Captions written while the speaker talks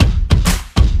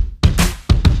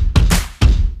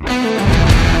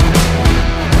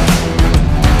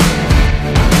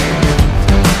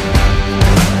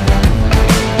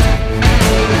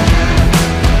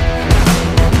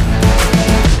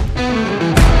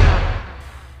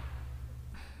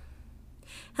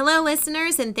Hello,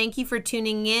 listeners, and thank you for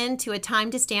tuning in to A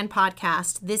Time to Stand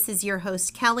podcast. This is your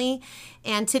host, Kelly,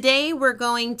 and today we're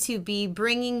going to be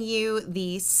bringing you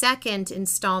the second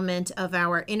installment of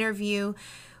our interview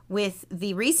with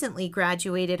the recently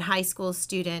graduated high school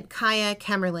student, Kaia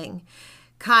Kemmerling.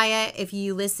 Kaia, if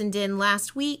you listened in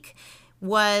last week,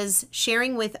 was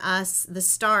sharing with us the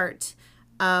start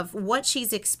of what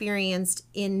she's experienced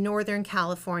in Northern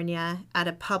California at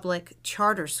a public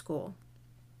charter school.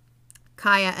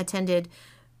 Kaia attended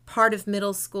part of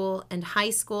middle school and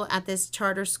high school at this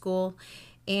charter school,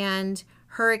 and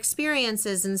her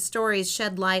experiences and stories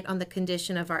shed light on the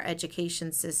condition of our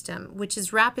education system, which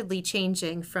is rapidly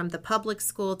changing from the public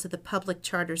school to the public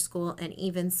charter school and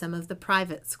even some of the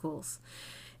private schools.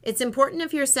 It's important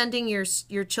if you're sending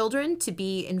your children to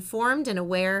be informed and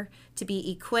aware, to be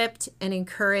equipped and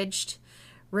encouraged.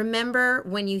 Remember,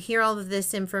 when you hear all of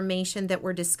this information that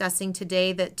we're discussing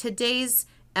today, that today's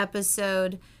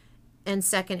episode and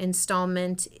second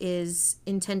installment is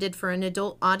intended for an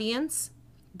adult audience.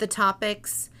 The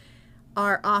topics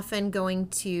are often going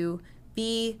to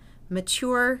be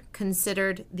mature,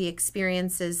 considered the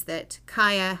experiences that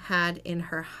Kaia had in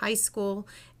her high school.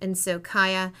 And so,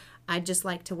 Kaia, I'd just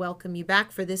like to welcome you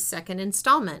back for this second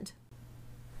installment.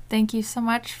 Thank you so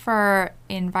much for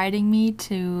inviting me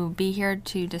to be here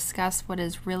to discuss what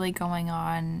is really going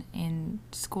on in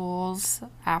schools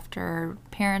after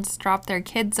parents drop their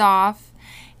kids off,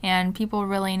 and people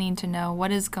really need to know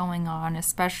what is going on,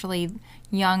 especially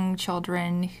young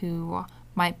children who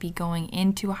might be going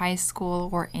into high school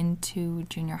or into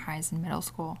junior highs and middle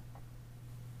school.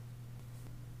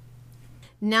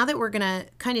 Now that we're going to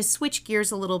kind of switch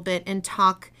gears a little bit and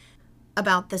talk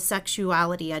about the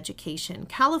sexuality education.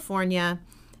 California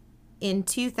in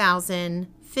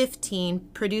 2015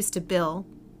 produced a bill.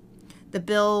 The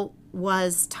bill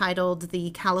was titled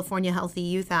the California Healthy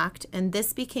Youth Act, and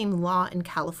this became law in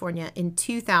California in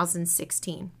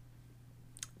 2016.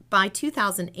 By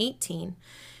 2018,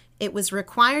 it was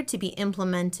required to be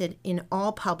implemented in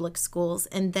all public schools,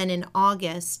 and then in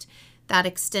August, that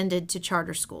extended to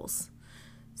charter schools.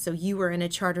 So you were in a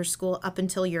charter school up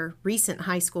until your recent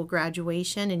high school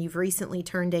graduation, and you've recently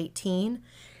turned 18.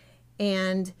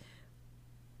 And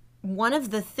one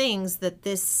of the things that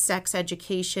this sex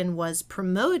education was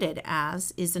promoted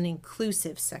as is an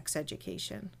inclusive sex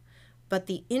education. But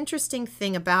the interesting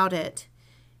thing about it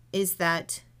is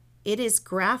that it is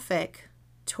graphic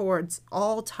towards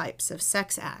all types of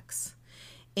sex acts.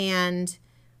 And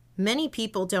many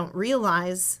people don't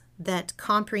realize that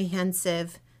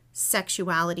comprehensive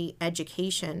sexuality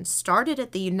education started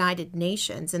at the United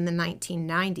Nations in the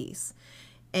 1990s,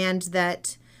 and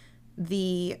that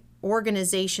the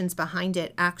organizations behind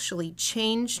it actually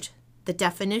changed the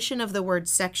definition of the word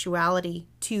sexuality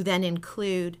to then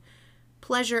include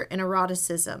pleasure and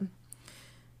eroticism.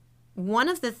 One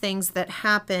of the things that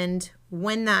happened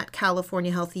when that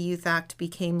California Healthy Youth Act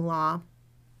became law,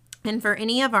 and for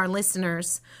any of our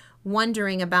listeners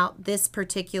wondering about this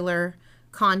particular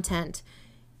content,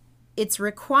 it's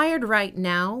required right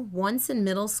now, once in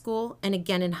middle school and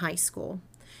again in high school.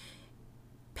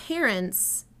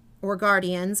 Parents or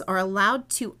guardians are allowed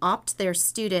to opt their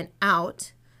child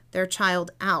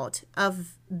out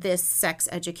of this sex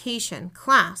education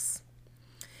class.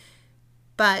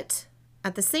 But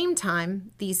at the same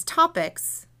time, these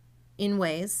topics, in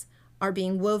ways, are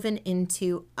being woven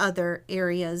into other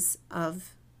areas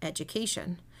of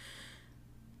education.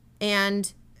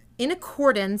 And in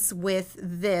accordance with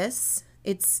this,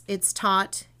 it's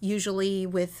taught usually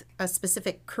with a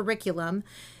specific curriculum.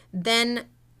 Then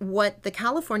what the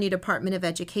California Department of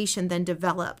Education then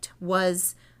developed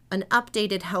was an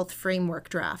updated health framework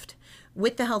draft.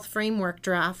 With the health framework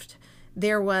draft,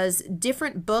 there was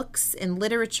different books and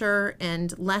literature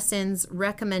and lessons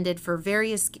recommended for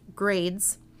various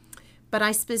grades. But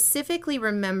I specifically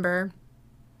remember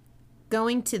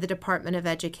going to the Department of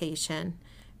Education,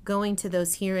 going to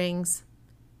those hearings,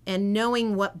 and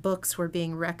knowing what books were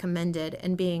being recommended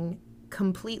and being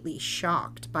completely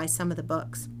shocked by some of the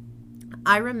books.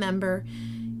 I remember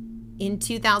in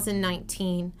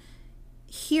 2019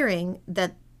 hearing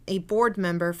that a board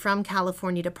member from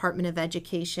California Department of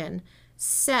Education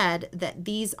said that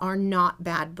these are not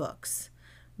bad books,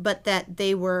 but that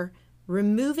they were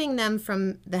removing them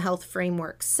from the health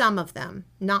framework, some of them,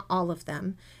 not all of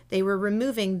them. They were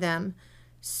removing them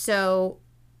so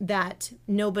that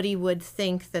nobody would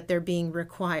think that they're being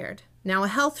required. Now, a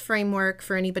health framework,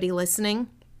 for anybody listening,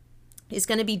 is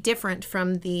going to be different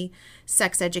from the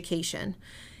sex education.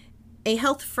 A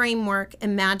health framework,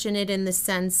 imagine it in the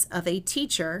sense of a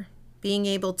teacher being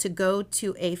able to go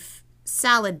to a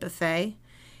salad buffet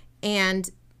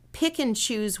and pick and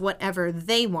choose whatever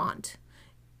they want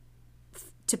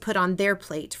to put on their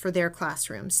plate for their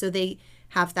classroom. So they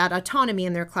have that autonomy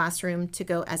in their classroom to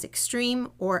go as extreme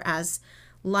or as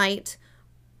light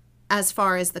as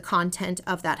far as the content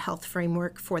of that health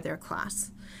framework for their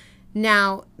class.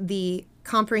 Now, the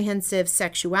comprehensive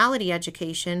sexuality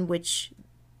education, which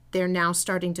they're now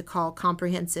starting to call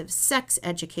comprehensive sex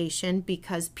education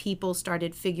because people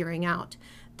started figuring out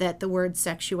that the word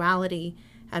sexuality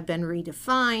had been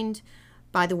redefined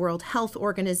by the World Health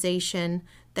Organization,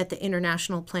 that the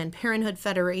International Planned Parenthood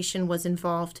Federation was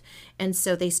involved, and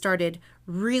so they started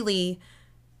really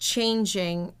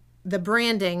changing the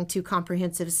branding to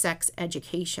comprehensive sex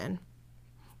education.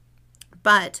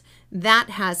 But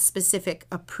that has specific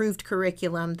approved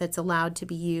curriculum that's allowed to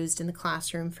be used in the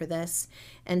classroom for this.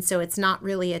 And so it's not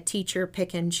really a teacher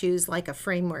pick and choose like a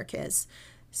framework is.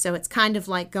 So it's kind of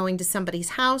like going to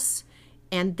somebody's house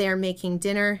and they're making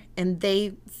dinner and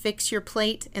they fix your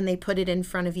plate and they put it in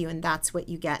front of you and that's what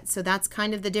you get. So that's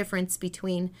kind of the difference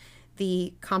between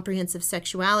the comprehensive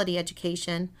sexuality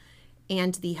education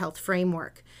and the health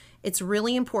framework. It's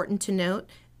really important to note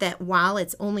that while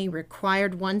it's only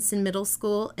required once in middle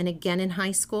school and again in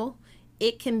high school,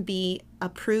 it can be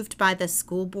approved by the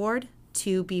school board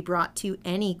to be brought to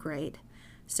any grade.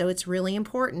 So it's really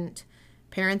important.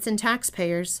 Parents and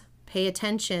taxpayers, pay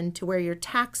attention to where your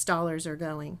tax dollars are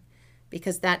going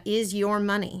because that is your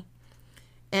money.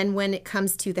 And when it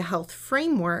comes to the health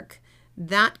framework,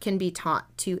 that can be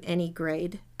taught to any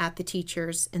grade at the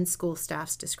teacher's and school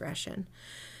staff's discretion.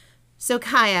 So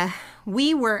Kaia,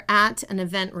 we were at an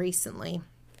event recently.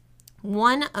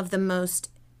 One of the most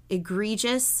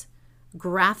egregious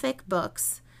graphic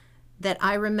books that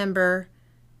I remember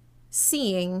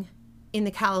seeing in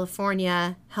the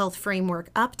California Health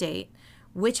Framework Update,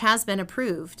 which has been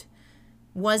approved,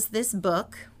 was this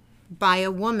book by a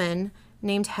woman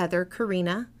named Heather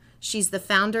Carina. She's the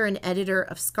founder and editor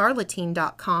of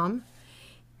Scarletine.com,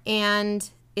 and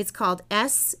it's called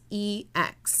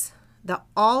SEX. The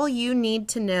All You Need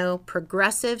to Know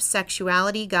Progressive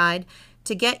Sexuality Guide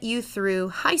to get you through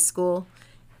high school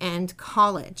and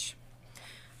college.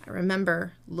 I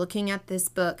remember looking at this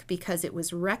book because it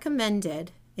was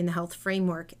recommended in the health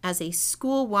framework as a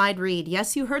school-wide read.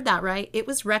 Yes, you heard that right. It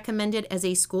was recommended as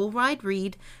a school-wide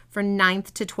read for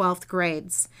 9th to 12th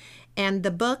grades. And the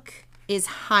book is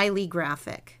highly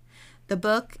graphic. The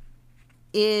book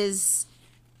is,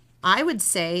 I would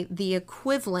say, the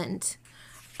equivalent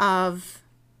of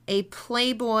a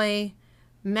Playboy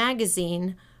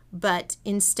magazine, but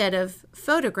instead of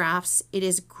photographs, it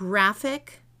is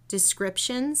graphic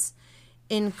descriptions,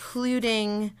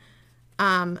 including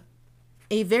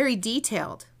a very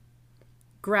detailed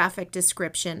graphic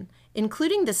description,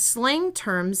 including the slang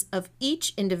terms of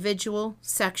each individual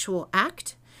sexual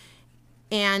act,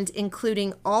 and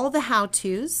including all the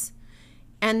how-tos.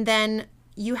 And then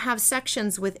you have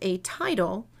sections with a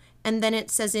title, and then it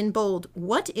says in bold,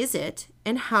 what is it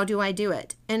and how do I do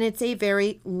it? And it's a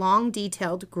very long,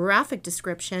 detailed graphic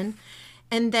description.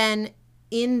 And then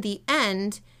in the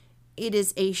end, it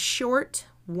is a short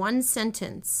one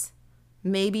sentence,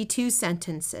 maybe two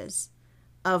sentences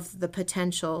of the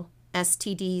potential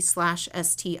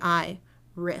STD/STI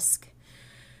risk.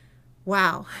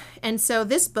 Wow. And so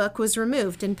this book was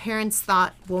removed and parents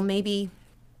thought, well, maybe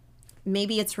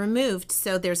it's removed,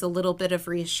 so there's a little bit of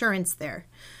reassurance there.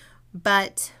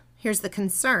 But here's the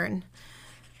concern.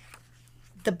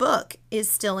 The book is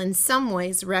still in some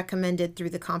ways recommended through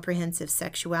the comprehensive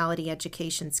sexuality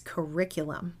education's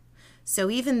curriculum. So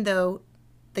even though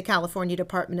the California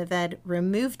Department of Ed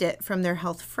removed it from their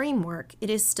health framework, it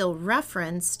is still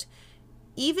referenced,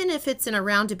 even if it's in a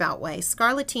roundabout way.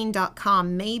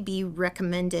 Scarletine.com may be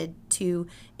recommended to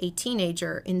a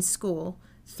teenager in school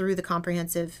through the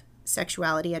comprehensive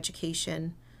sexuality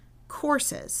education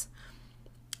courses.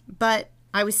 But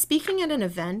I was speaking at an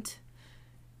event,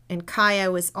 and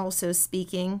Kaia was also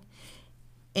speaking,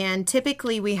 and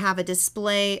typically we have a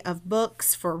display of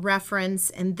books for reference,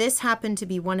 and this happened to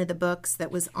be one of the books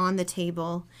that was on the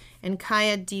table. And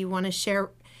Kaia, do you want to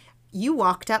share? You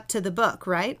walked up to the book,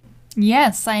 right?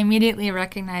 Yes, I immediately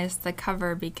recognized the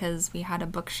cover because we had a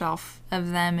bookshelf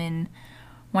of them in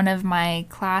one of my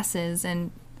classes,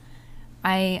 and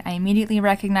I immediately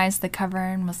recognized the cover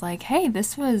and was like, hey,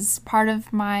 this was part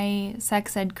of my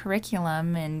sex ed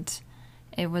curriculum, and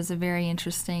it was a very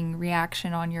interesting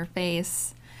reaction on your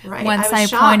face once I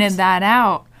pointed that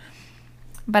out.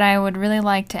 But I would really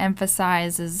like to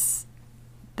emphasize is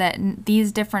that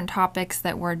these different topics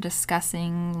that we're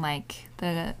discussing, like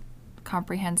the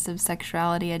comprehensive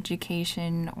sexuality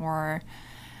education or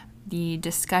the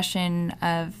discussion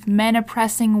of men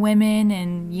oppressing women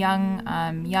and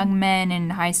young men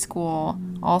in high school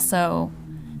also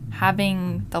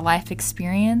having the life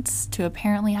experience to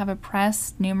apparently have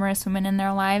oppressed numerous women in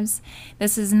their lives.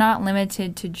 This is not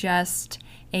limited to just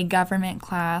a government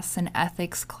class, an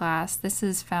ethics class. This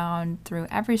is found through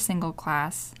every single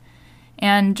class.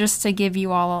 And just to give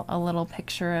you all a little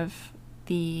picture of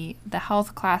the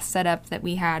health class setup that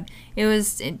we had, it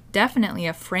was definitely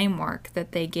a framework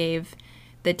that they gave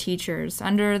the teachers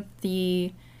under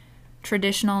the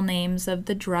traditional names of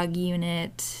the drug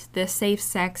unit, the safe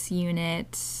sex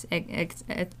unit,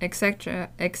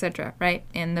 etc., right?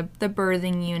 And the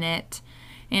birthing unit.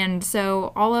 And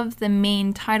so all of the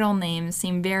main title names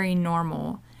seem very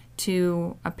normal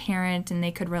to a parent, and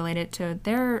they could relate it to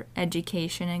their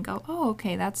education and go, oh,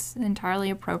 okay, that's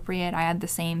entirely appropriate. I had the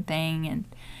same thing.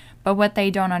 But what they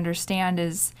don't understand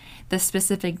is the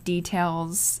specific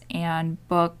details and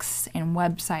books and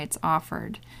websites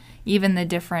offered, even the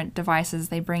different devices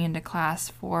they bring into class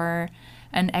for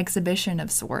an exhibition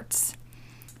of sorts.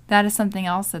 That is something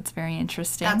else that's very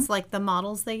interesting. That's like the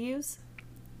models they use?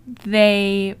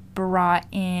 They brought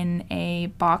in a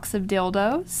box of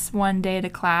dildos one day to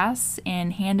class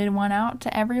and handed one out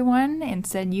to everyone and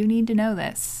said, you need to know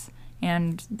this.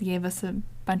 And gave us a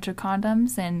bunch of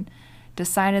condoms and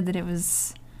decided that it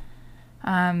was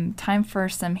time for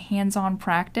some hands-on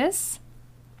practice.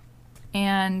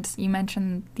 And you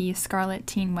mentioned the Scarlet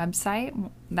Teen website.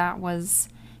 That was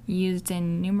used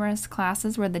in numerous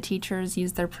classes where the teachers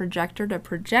used their projector to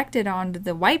project it onto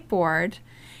the whiteboard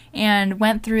and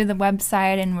went through the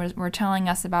website and were telling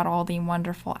us about all the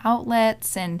wonderful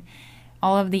outlets and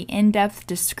all of the in-depth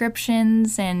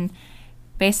descriptions and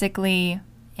basically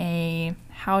a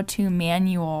how-to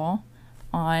manual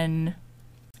on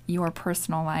your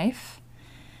personal life,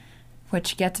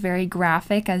 which gets very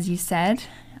graphic, as you said.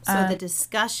 So the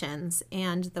discussions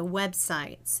and the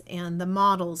websites and the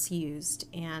models used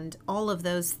and all of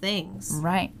those things.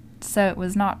 Right. So it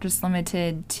was not just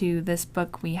limited to this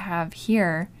book we have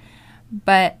here,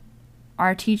 but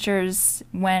our teachers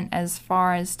went as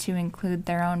far as to include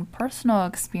their own personal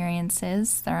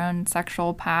experiences, their own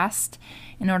sexual past,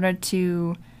 in order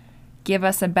to give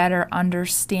us a better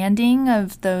understanding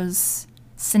of those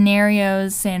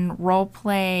scenarios and role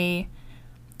play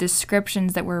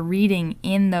descriptions that we're reading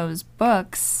in those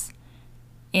books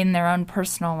in their own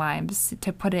personal lives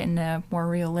to put it in a more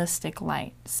realistic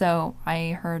light. So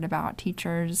I heard about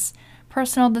teachers'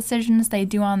 personal decisions they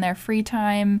do on their free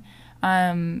time,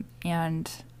 and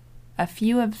a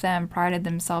few of them prided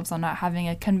themselves on not having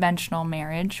a conventional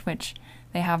marriage, which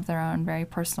they have their own very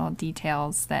personal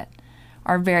details that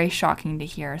are very shocking to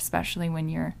hear, especially when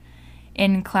you're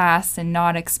in class and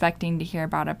not expecting to hear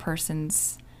about a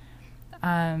person's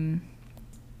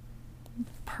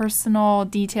personal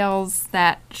details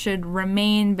that should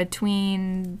remain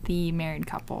between the married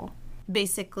couple.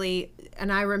 Basically,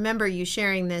 and I remember you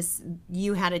sharing this,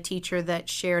 you had a teacher that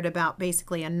shared about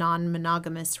basically a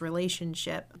non-monogamous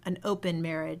relationship, an open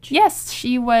marriage. Yes,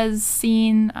 she was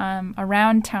seen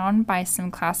around town by some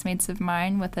classmates of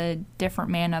mine with a different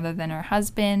man other than her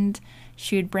husband.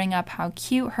 She would bring up how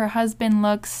cute her husband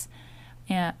looks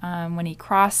when he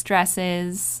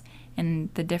cross-dresses, and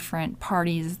the different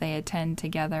parties they attend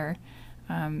together.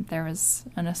 There was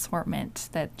an assortment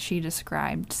that she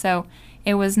described. So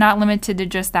it was not limited to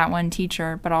just that one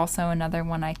teacher, but also another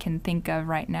one I can think of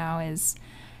right now is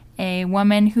a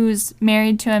woman who's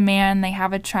married to a man. They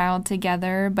have a child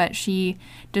together, but she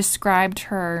described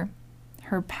her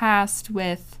past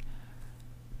with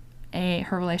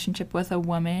her relationship with a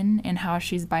woman and how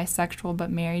she's bisexual but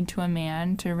married to a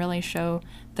man to really show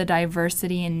the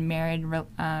diversity in married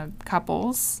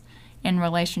couples and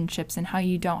relationships and how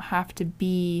you don't have to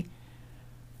be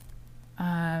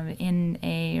in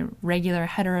a regular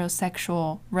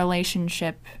heterosexual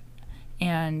relationship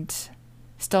and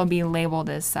still be labeled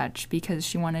as such, because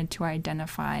she wanted to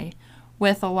identify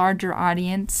with a larger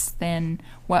audience than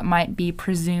what might be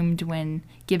presumed when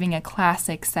giving a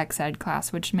classic sex ed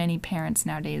class, which many parents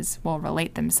nowadays will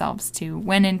relate themselves to,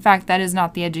 when in fact that is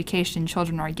not the education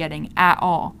children are getting at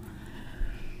all.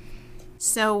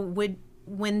 So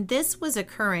when this was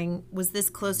occurring, was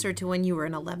this closer to when you were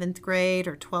in 11th grade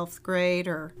or 12th grade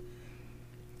or?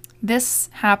 This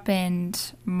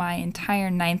happened my entire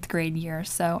 9th grade year,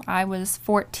 so I was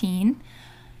 14.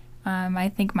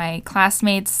 I think my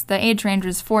classmates, the age range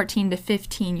was 14 to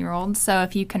 15-year-olds. So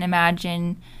if you can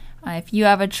imagine, if you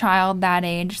have a child that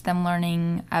age, them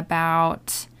learning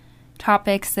about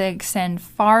topics that extend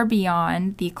far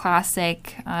beyond the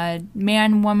classic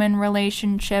man-woman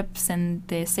relationships and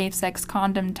the safe-sex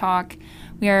condom talk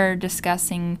we are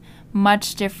discussing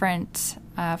much different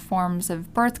forms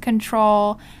of birth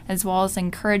control, as well as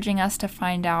encouraging us to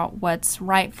find out what's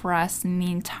right for us. And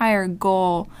the entire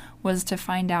goal was to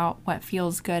find out what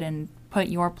feels good and put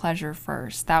your pleasure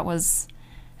first. That was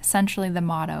essentially the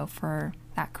motto for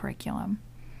that curriculum.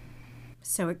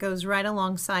 So it goes right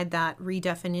alongside that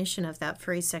redefinition of that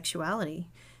phrase sexuality,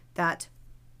 that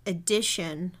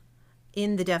addition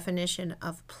in the definition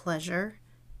of pleasure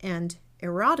and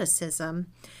eroticism.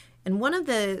 And one of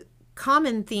the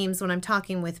common themes when I'm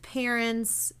talking with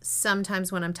parents,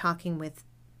 sometimes when I'm talking with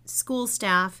school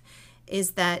staff,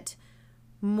 is that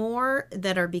more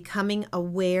that are becoming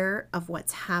aware of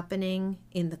what's happening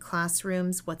in the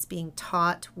classrooms, what's being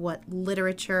taught, what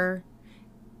literature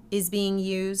is being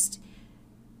used.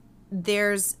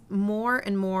 There's more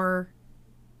and more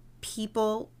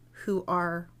people who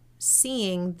are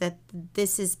seeing that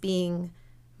this is being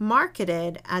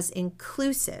marketed as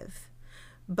inclusive,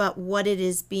 but what it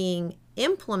is being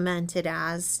implemented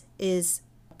as is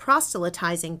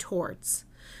proselytizing towards.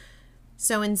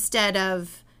 So instead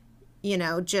of,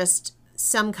 just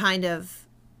some kind of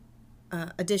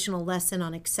additional lesson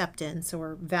on acceptance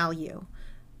or value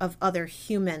of other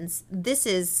humans, this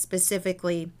is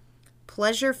specifically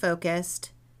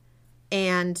pleasure-focused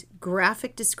and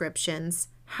graphic descriptions,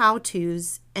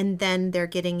 how-tos, and then they're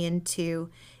getting into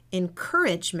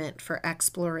encouragement for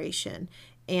exploration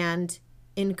and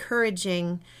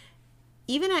encouraging.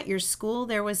 Even at your school,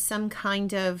 there was some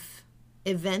kind of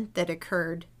event that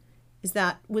occurred.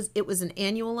 It was an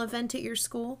annual event at your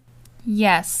school?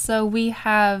 Yes, so we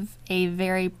have a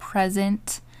very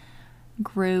present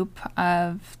group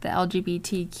of the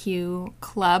LGBTQ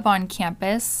club on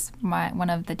campus.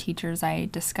 One of the teachers I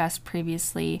discussed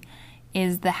previously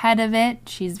is the head of it.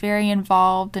 She's very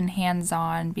involved and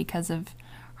hands-on because of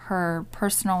her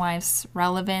personal life's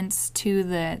relevance to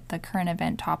the current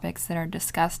event topics that are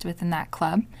discussed within that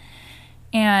club.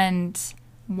 And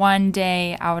one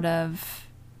day out of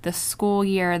the school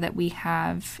year that we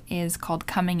have is called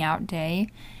Coming Out Day.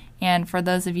 And for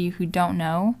those of you who don't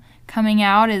know, coming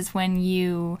out is when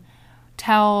you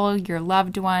tell your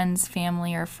loved ones,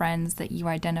 family, or friends that you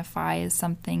identify as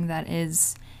something that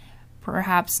is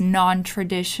perhaps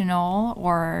non-traditional,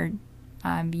 or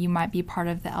you might be part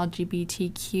of the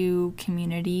LGBTQ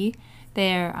community.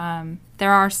 There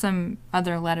are some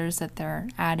other letters that they're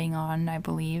adding on, I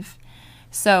believe.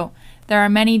 So there are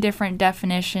many different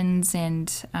definitions and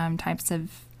types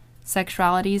of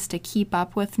sexualities to keep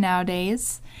up with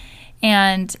nowadays.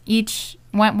 And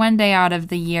one day out of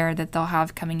the year that they'll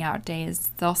have coming out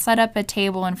days, they'll set up a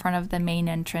table in front of the main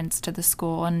entrance to the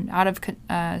school. And out of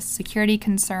security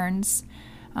concerns,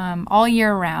 all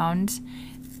year round,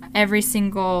 every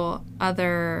single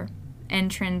other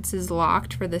entrance is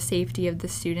locked for the safety of the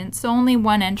students. So only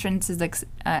one entrance is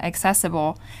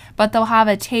accessible, but they'll have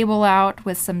a table out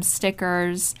with some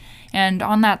stickers, and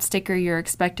on that sticker you're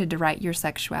expected to write your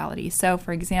sexuality. So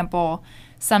for example,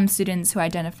 some students who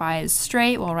identify as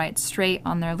straight will write straight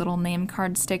on their little name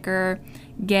card sticker,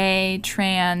 gay,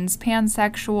 trans,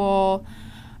 pansexual,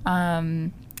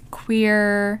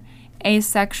 queer,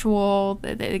 asexual.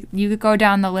 You could go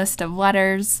down the list of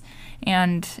letters,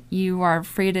 and you are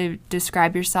free to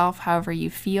describe yourself however you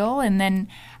feel. And then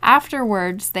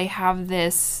afterwards, they have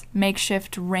this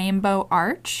makeshift rainbow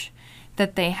arch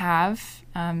that they have.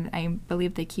 I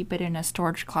believe they keep it in a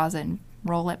storage closet and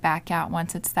roll it back out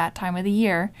once it's that time of the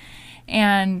year.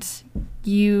 And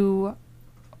you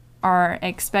are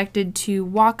expected to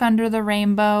walk under the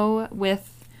rainbow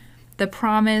with the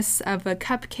promise of a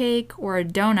cupcake or a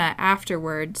donut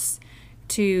afterwards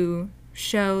to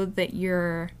show that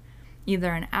you're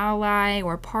either an ally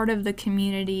or part of the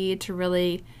community, to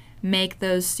really make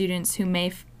those students who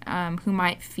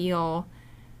might feel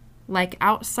like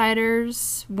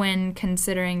outsiders when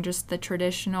considering just the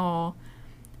traditional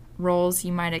roles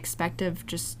you might expect of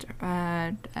just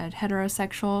a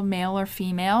heterosexual male or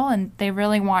female, and they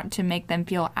really want to make them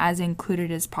feel as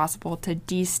included as possible to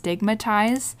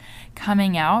destigmatize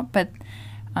coming out. But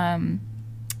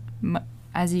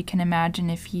as you can imagine,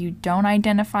 if you don't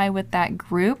identify with that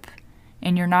group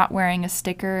and you're not wearing a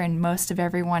sticker and most of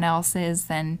everyone else is,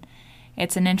 then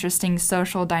it's an interesting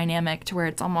social dynamic to where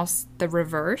it's almost the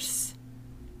reverse.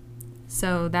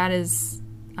 So that is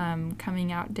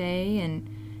Coming Out Day,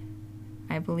 and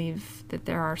I believe that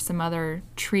there are some other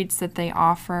treats that they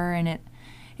offer, and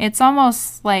it's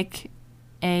almost like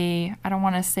I don't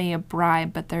want to say a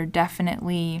bribe, but they're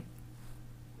definitely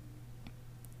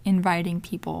inviting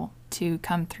people to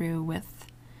come through with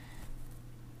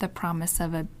the promise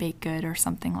of a baked good or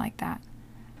something like that.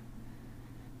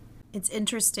 It's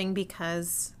interesting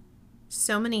because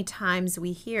So many times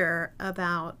we hear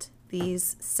about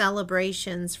these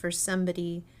celebrations for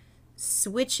somebody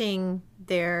switching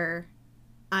their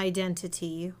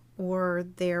identity or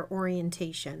their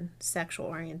orientation, sexual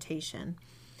orientation,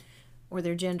 or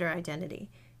their gender identity.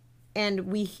 And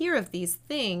we hear of these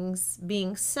things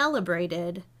being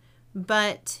celebrated,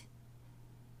 but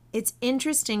it's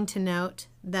interesting to note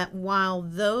that while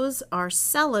those are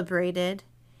celebrated,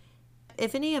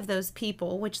 if any of those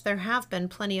people, which there have been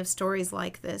plenty of stories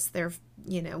like this,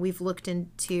 we've looked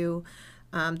into,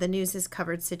 the news has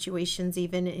covered situations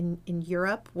even in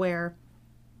Europe where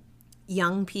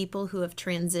young people who have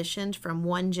transitioned from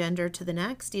one gender to the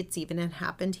next, it's even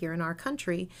happened here in our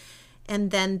country,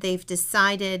 and then they've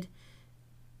decided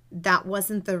that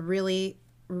wasn't the really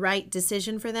right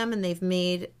decision for them and they've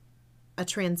made a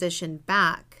transition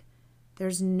back.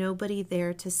 There's nobody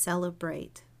there to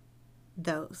celebrate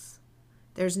those.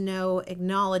 There's no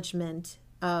acknowledgement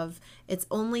of it's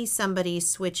only somebody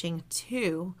switching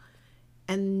to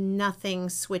and nothing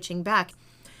switching back.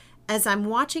 As I'm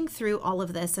watching through all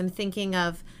of this, I'm thinking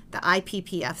of the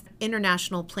IPPF,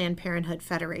 International Planned Parenthood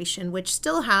Federation, which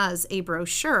still has a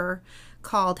brochure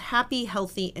called Happy,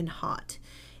 Healthy, and Hot.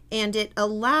 And it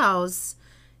allows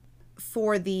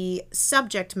for the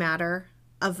subject matter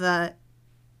of an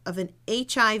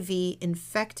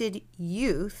HIV-infected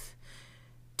youth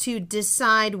to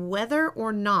decide whether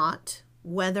or not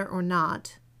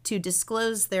to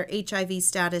disclose their HIV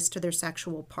status to their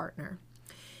sexual partner.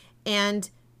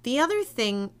 And the other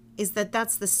thing is that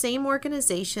that's the same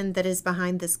organization that is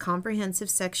behind this comprehensive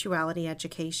sexuality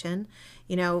education.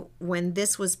 You know, when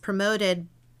this was promoted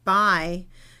by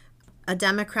a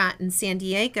Democrat in San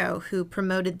Diego who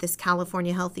promoted this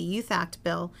California Healthy Youth Act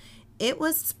bill, it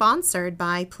was sponsored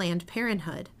by Planned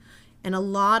Parenthood. And a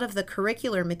lot of the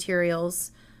curricular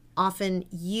materials often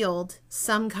yield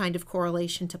some kind of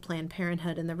correlation to Planned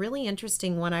Parenthood. And the really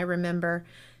interesting one I remember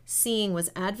seeing was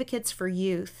Advocates for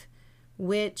Youth,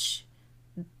 which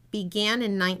began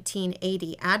in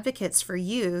 1980. Advocates for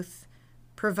Youth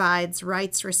provides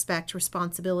rights, respect,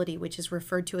 responsibility, which is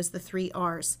referred to as the 3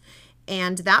 R's.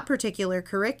 And that particular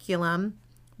curriculum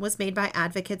was made by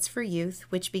Advocates for Youth,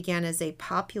 which began as a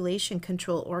population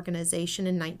control organization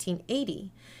in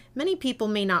 1980. Many people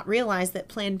may not realize that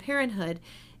Planned Parenthood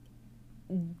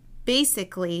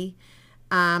basically,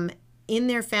 in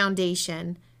their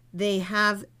foundation, they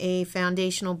have a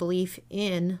foundational belief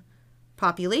in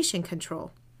population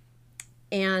control.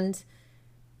 And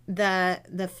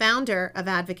the founder of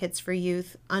Advocates for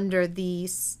Youth, under the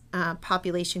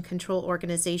population control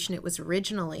organization it was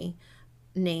originally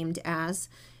named as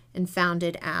and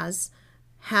founded as,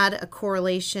 had a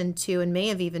correlation to and may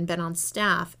have even been on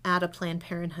staff at a Planned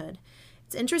Parenthood.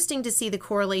 It's interesting to see the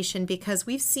correlation because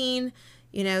we've seen,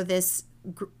 this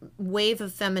wave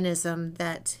of feminism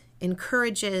that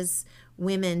encourages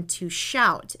women to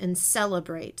shout and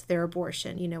celebrate their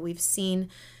abortion. We've seen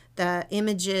the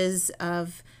images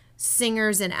of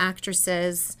singers and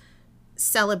actresses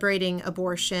celebrating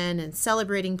abortion and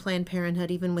celebrating Planned Parenthood,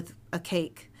 even with a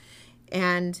cake.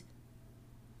 And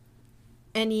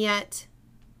yet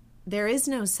there is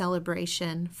no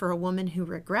celebration for a woman who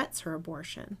regrets her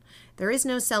abortion. There is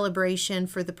no celebration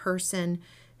for the person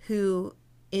who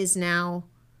is now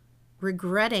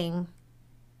regretting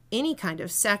any kind of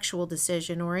sexual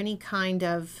decision or any kind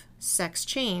of sex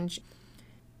change.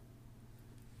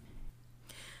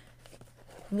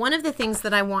 One of the things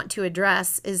that I want to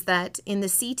address is that in the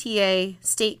CTA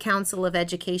State Council of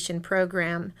Education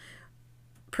program,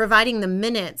 providing the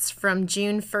minutes from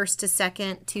June 1st to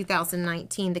 2nd,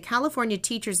 2019, the California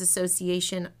Teachers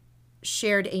Association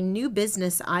shared a new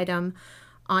business item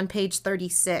on page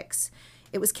 36.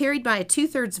 It was carried by a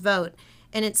 2/3 vote,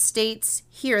 and it states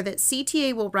here that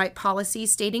CTA will write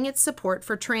policies stating its support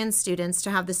for trans students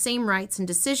to have the same rights and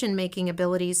decision-making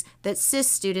abilities that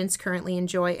cis students currently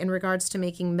enjoy in regards to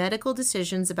making medical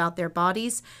decisions about their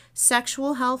bodies,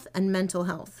 sexual health, and mental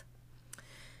health.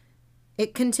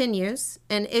 It continues,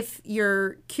 and if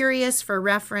you're curious for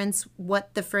reference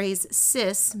what the phrase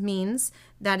cis means,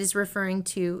 that is referring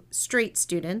to straight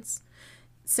students.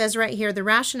 It says right here, the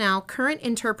rationale, current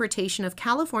interpretation of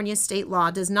California state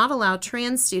law does not allow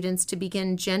trans students to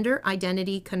begin gender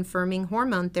identity confirming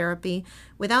hormone therapy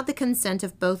without the consent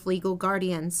of both legal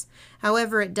guardians.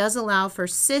 However, it does allow for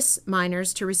cis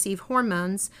minors to receive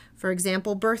hormones, for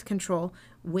example, birth control,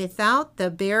 without the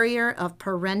barrier of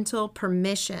parental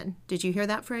permission. Did you hear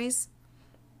that phrase?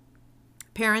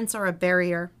 Parents are a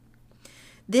barrier.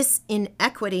 This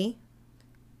inequity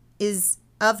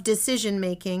of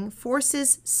decision-making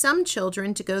forces some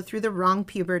children to go through the wrong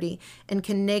puberty and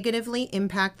can negatively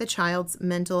impact the child's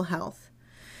mental health.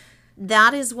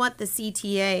 That is what the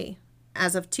CTA,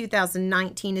 as of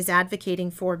 2019, is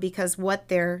advocating for, because what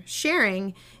they're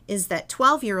sharing is that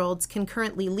 12-year-olds can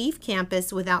currently leave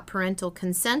campus without parental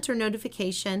consent or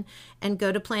notification and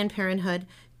go to Planned Parenthood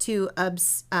to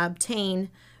obtain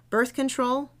birth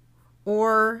control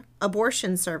or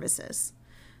abortion services.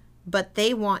 But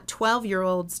they want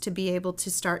 12-year-olds to be able to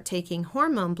start taking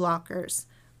hormone blockers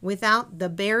without the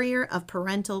barrier of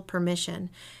parental permission.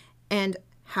 And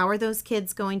how are those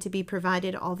kids going to be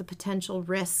provided all the potential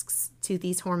risks to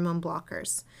these hormone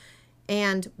blockers?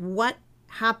 And what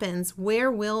happens? Where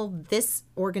will this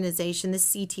organization,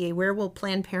 this CTA, where will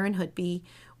Planned Parenthood be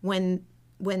when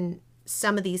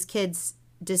some of these kids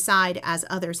decide, as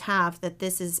others have, that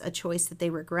this is a choice that they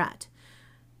regret?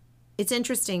 It's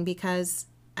interesting because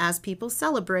as people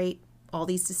celebrate all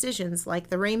these decisions, like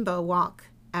the Rainbow Walk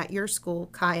at your school,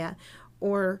 Kaia,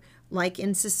 or like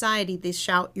in society, they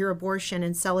shout your abortion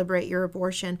and celebrate your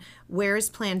abortion. Where is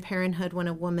Planned Parenthood when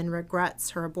a woman regrets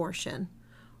her abortion?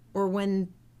 Or when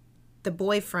the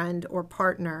boyfriend or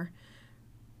partner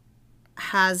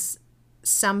has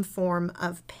some form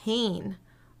of pain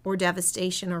or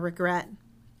devastation or regret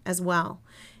as well?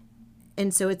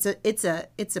 And so it's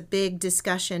a big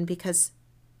discussion, because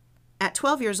at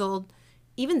 12 years old,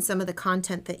 even some of the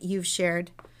content that you've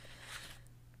shared,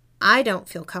 I don't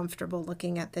feel comfortable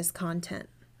looking at this content.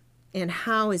 And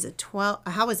how is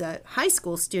a high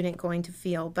school student going to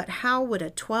feel? But how would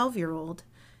a 12-year-old,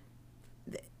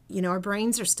 our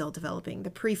brains are still developing.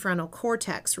 The prefrontal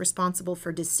cortex, responsible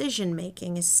for decision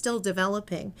making, is still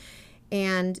developing.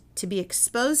 And to be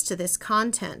exposed to this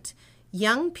content,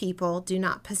 young people do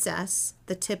not possess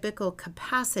the typical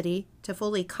capacity to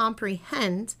fully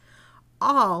comprehend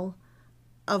all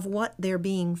of what they're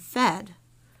being fed.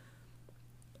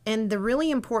 And the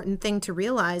really important thing to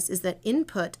realize is that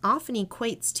input often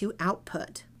equates to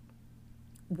output.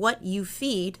 What you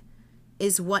feed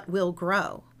is what will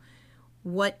grow.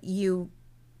 What you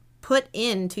put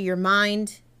into your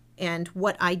mind and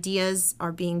what ideas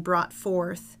are being brought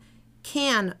forth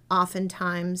can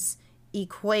oftentimes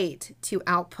equate to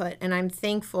output. And I'm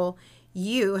thankful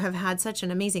you have had such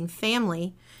an amazing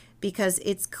family, because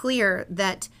it's clear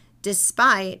that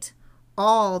despite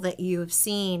all that you have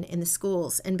seen in the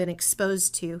schools and been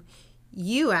exposed to,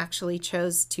 you actually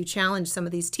chose to challenge some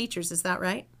of these teachers. Is that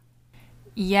right?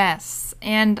 Yes,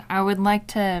 and I would like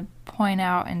to point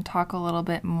out and talk a little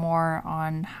bit more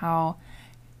on how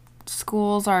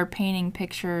schools are painting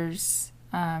pictures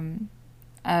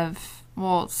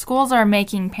schools are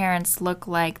making parents look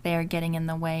like they are getting in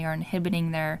the way or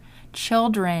inhibiting their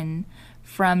children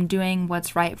from doing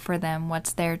what's right for them,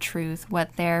 what's their truth,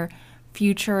 what their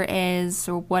future is,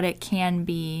 or what it can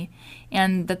be,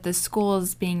 and that the school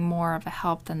is being more of a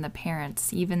help than the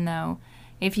parents. Even though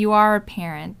if you are a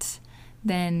parent,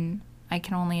 then I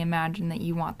can only imagine that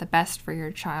you want the best for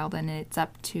your child, and it's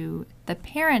up to the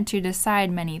parent to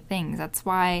decide many things. That's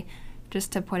why,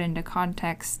 just to put into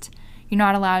context, you're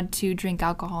not allowed to drink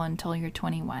alcohol until you're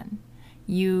 21.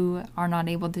 You are not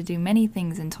able to do many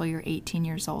things until you're 18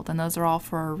 years old, and those are all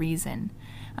for a reason.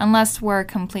 Unless we're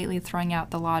completely throwing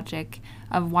out the logic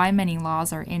of why many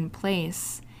laws are in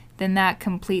place, then that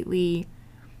completely,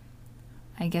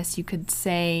 I guess you could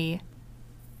say,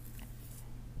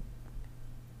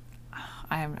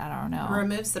 I don't know.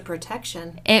 Removes the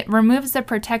protection. It removes the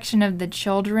protection of the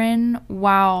children,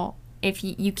 while if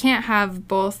you can't have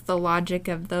both the logic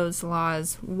of those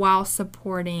laws while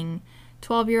supporting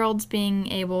 12-year-olds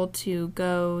being able to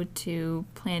go to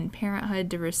Planned Parenthood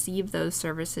to receive those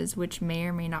services, which may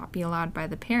or may not be allowed by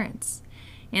the parents.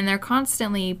 And they're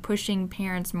constantly pushing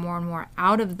parents more and more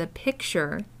out of the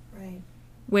picture, right,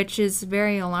 which is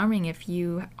very alarming if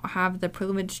you have the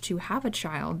privilege to have a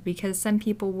child, because some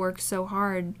people work so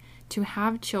hard to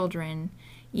have children,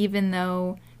 even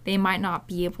though they might not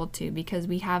be able to, because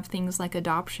we have things like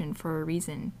adoption for a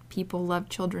reason. People love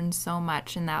children so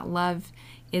much, and that love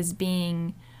is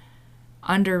being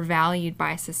undervalued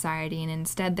by society, and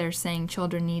instead they're saying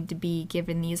children need to be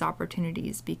given these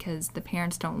opportunities because the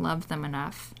parents don't love them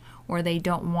enough, or they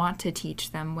don't want to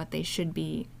teach them what they should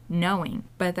be knowing.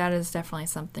 But that is definitely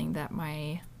something that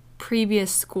my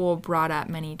previous school brought up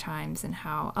many times, and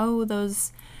how,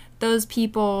 those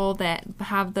people that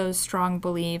have those strong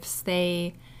beliefs,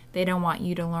 they don't want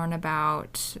you to learn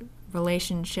about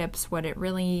relationships, what it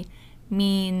really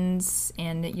means,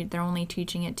 and they're only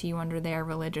teaching it to you under their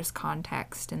religious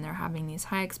context, and they're having these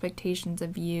high expectations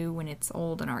of you when it's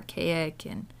old and archaic,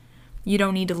 and you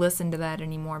don't need to listen to that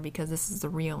anymore because this is the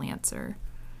real answer.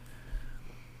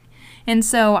 And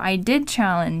so I did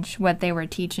challenge what they were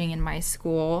teaching in my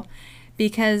school,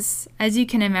 because, as you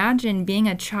can imagine, being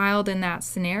a child in that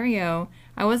scenario,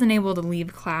 I wasn't able to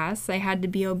leave class. I had to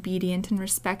be obedient and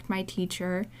respect my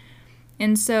teacher.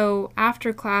 And so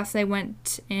after class, I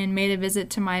went and made a visit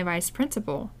to my vice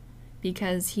principal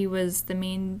because he was the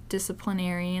main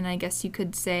disciplinarian, I guess you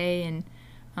could say,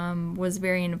 and was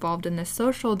very involved in the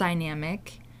social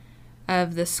dynamic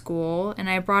of the school. And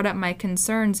I brought up my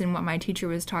concerns and what my teacher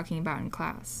was talking about in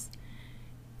class.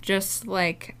 Just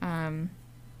like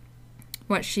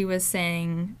what she was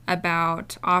saying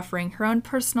about offering her own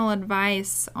personal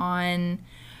advice on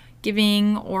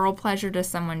giving oral pleasure to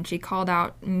someone. She called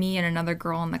out me and another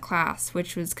girl in the class,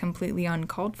 which was completely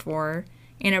uncalled for,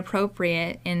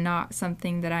 inappropriate, and not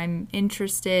something that I'm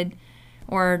interested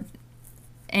or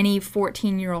any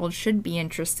 14-year-old should be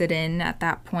interested in at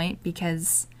that point,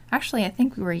 because actually I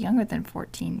think we were younger than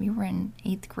 14. We were in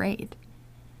 8th grade.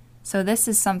 So this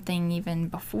is something even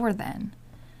before then.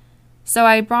 So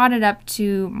I brought it up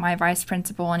to my vice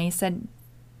principal, and he said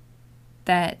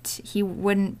that he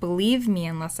wouldn't believe me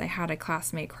unless I had a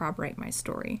classmate corroborate my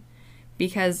story,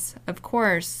 because, of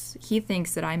course, he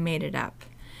thinks that I made it up.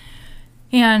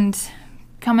 And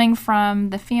coming from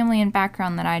the family and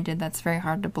background that I did, that's very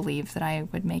hard to believe that I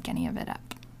would make any of it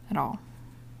up at all.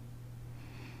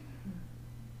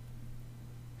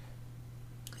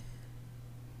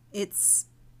 It's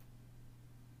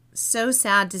so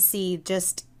sad to see,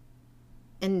 just,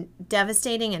 and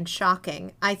devastating and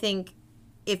shocking. I think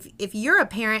if you're a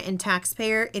parent and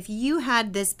taxpayer, if you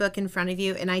had this book in front of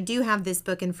you, and I do have this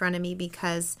book in front of me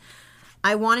because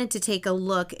I wanted to take a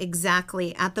look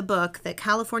exactly at the book that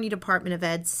California Department of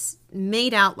Ed's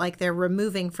made out like they're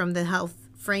removing from the health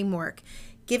framework,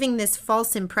 giving this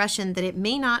false impression that it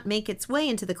may not make its way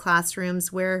into the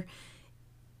classrooms, where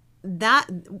that,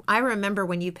 I remember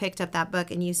when you picked up that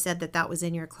book and you said that that was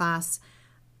in your class,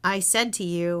 I said to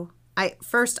you, I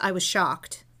was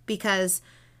shocked, because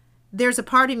there's a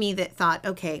part of me that thought,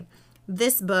 okay,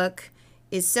 this book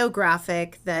is so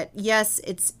graphic that yes,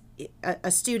 it's a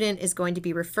student is going to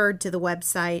be referred to the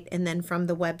website, and then from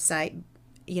the website,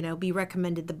 be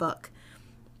recommended the book.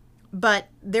 But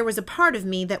there was a part of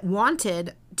me that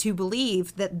wanted to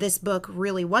believe that this book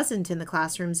really wasn't in the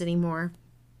classrooms anymore.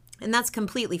 And that's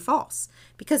completely false,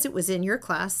 because it was in your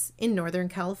class in Northern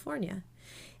California.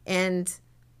 And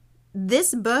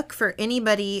this book, for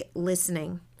anybody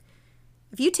listening,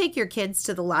 if you take your kids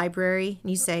to the library and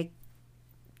you say,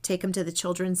 take them to the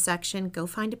children's section, go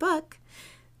find a book,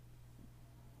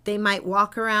 they might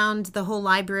walk around the whole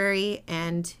library,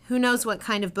 and who knows what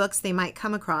kind of books they might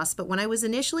come across. But when I was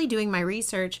initially doing my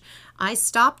research, I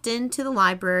stopped into the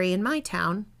library in my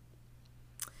town,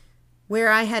 where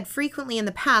I had frequently in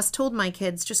the past told my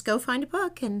kids, just go find a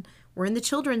book, and we're in the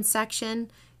children's section,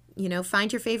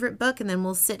 find your favorite book, and then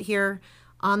we'll sit here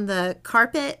on the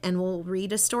carpet and we'll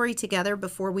read a story together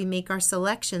before we make our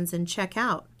selections and check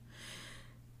out.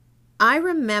 I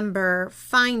remember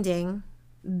finding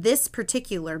this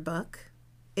particular book.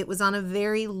 It was on a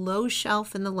very low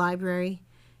shelf in the library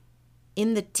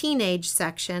in the teenage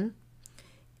section,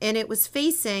 and it was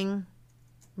facing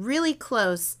really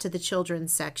close to the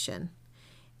children's section.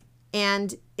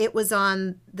 And it was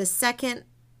on the second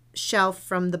shelf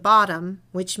from the bottom,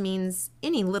 which means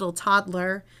any little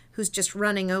toddler who's just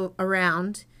running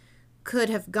around could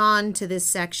have gone to this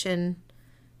section,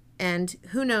 and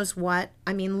who knows what.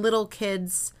 I mean, little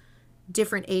kids,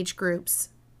 different age groups.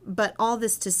 But all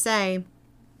this to say,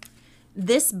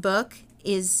 this book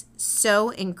is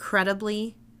so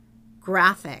incredibly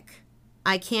graphic.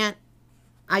 I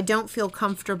don't feel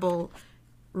comfortable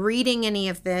reading any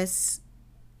of this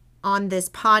on this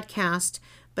podcast,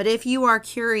 but if you are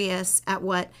curious at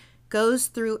what goes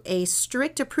through a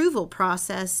strict approval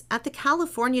process at the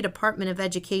California Department of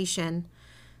Education,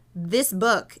 this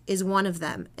book is one of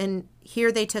them. And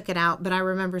here they took it out, but I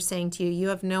remember saying to you, you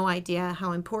have no idea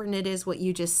how important it is what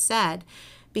you just said,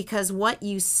 because what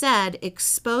you said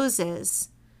exposes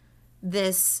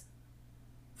this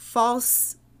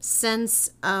false sense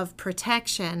of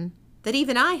protection that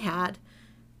even I had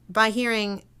by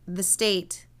hearing the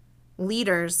state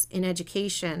leaders in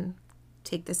education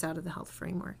take this out of the health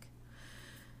framework.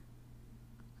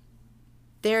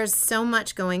 There's so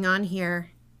much going on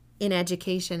here in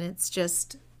education.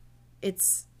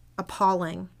 It's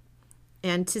appalling.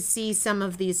 And to see some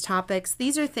of these topics,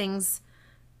 these are things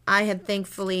I had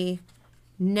thankfully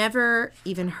never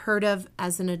even heard of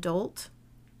as an adult.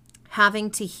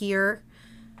 Having to hear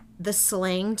the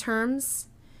slang terms,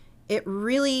 it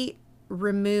really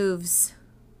removes,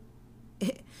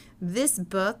 this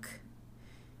book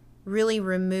really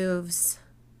removes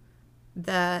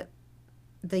the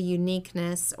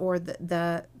uniqueness or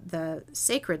the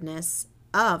sacredness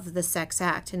of the sex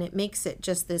act, and it makes it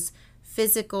just this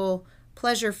physical,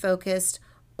 pleasure-focused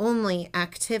only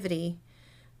activity.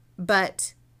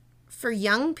 But for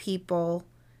young people,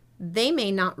 they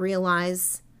may not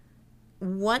realize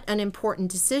what an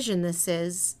important decision this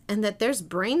is, and that there's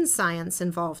brain science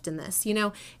involved in this.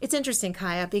 It's interesting,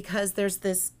 Kaia, because there's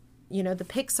this, the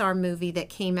Pixar movie that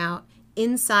came out,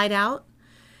 Inside Out.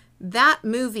 That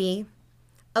movie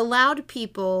allowed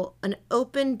people an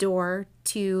open door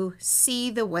to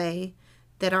see the way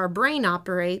that our brain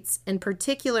operates, and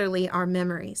particularly our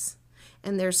memories.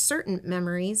 And there's certain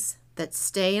memories that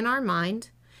stay in our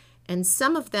mind, and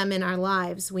some of them in our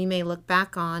lives we may look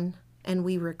back on and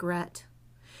we regret.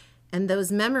 And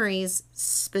those memories,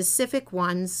 specific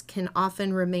ones, can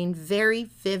often remain very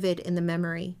vivid in the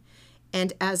memory.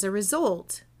 And as a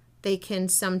result, they can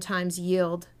sometimes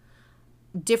yield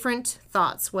different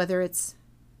thoughts, whether it's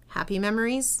happy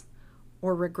memories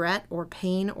or regret or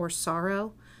pain or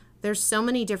sorrow. There's so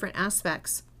many different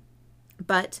aspects.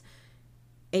 But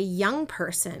a young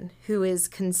person who is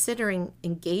considering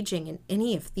engaging in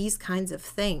any of these kinds of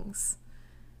things,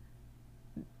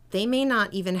 they may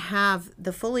not even have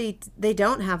they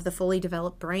don't have the fully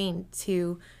developed brain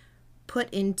to put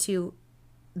into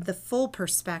the full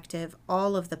perspective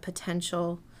all of the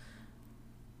potential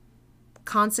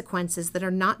consequences that are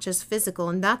not just physical.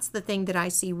 And that's the thing that I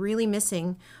see really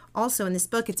missing also in this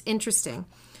book. It's interesting.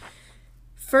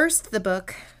 First, the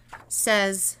book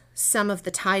says some of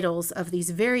the titles of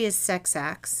these various sex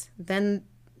acts, then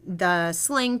the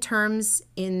slang terms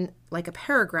in like a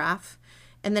paragraph,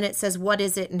 and then it says, what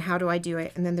is it and how do I do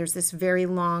it? And then there's this very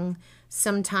long,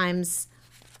 sometimes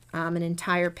an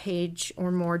entire page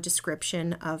or more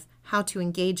description of how to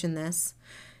engage in this.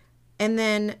 And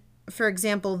then, for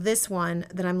example, this one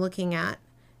that I'm looking at,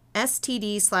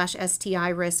 STD/STI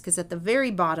risk is at the very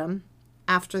bottom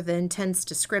after the intense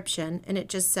description, and it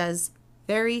just says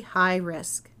very high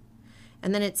risk.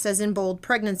 And then it says in bold,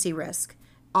 pregnancy risk.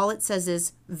 All it says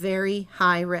is very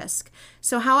high risk.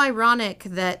 So how ironic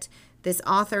that this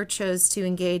author chose to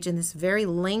engage in this very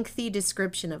lengthy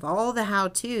description of all the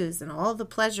how-tos and all the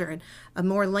pleasure, and a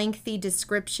more lengthy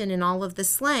description in all of the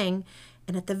slang.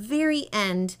 And at the very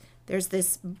end, there's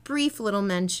this brief little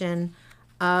mention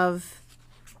of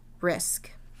risk.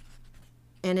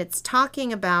 And it's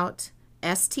talking about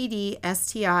STD,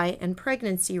 STI, and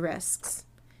pregnancy risks.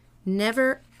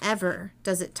 Never, ever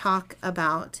does it talk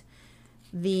about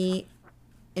the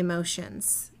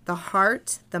emotions. The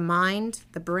heart, the mind,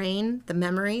 the brain, the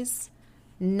memories,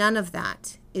 none of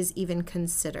that is even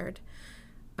considered.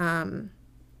 And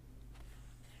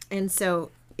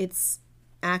so it's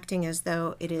acting as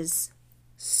though it is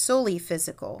solely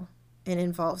physical and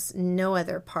involves no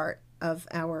other part of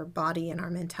our body and our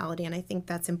mentality. And I think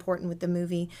that's important with the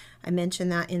movie. I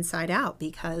mentioned that Inside Out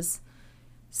because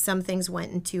some things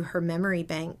went into her memory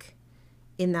bank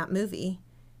in that movie,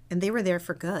 and they were there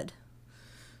for good.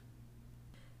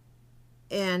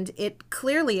 And it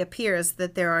clearly appears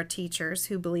that there are teachers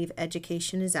who believe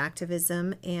education is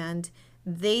activism, and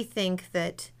they think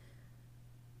that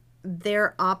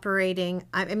they're operating,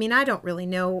 I mean, I don't really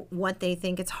know what they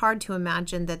think. It's hard to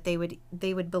imagine that they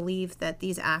would believe that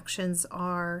these actions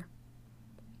are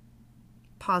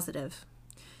positive.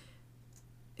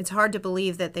 It's hard to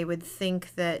believe that they would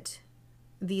think that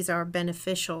these are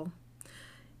beneficial.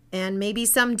 And maybe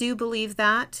some do believe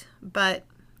that, but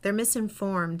they're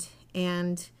misinformed.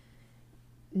 And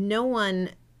no one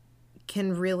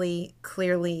can really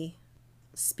clearly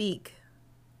speak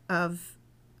of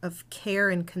care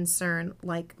and concern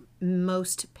like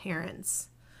most parents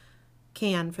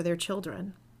can for their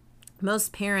children.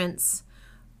 Most parents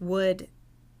would,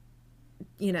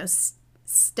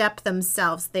 step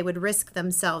themselves. They would risk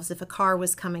themselves if a car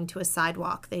was coming to a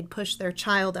sidewalk. They'd push their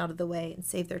child out of the way and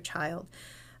save their child.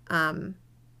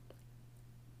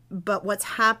 But what's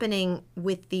happening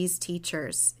with these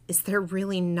teachers is they're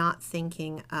really not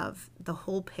thinking of the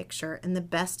whole picture and the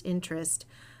best interest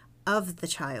of the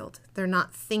child. They're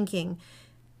not thinking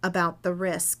about the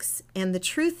risks. And the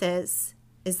truth is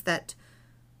that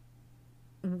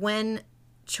when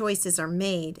choices are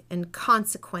made and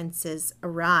consequences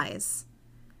arise,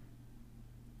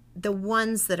 the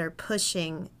ones that are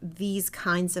pushing these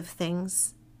kinds of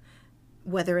things,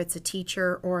 whether it's a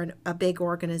teacher or a big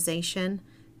organization,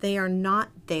 they are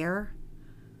not there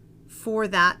for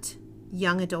that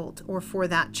young adult or for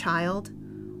that child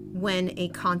when a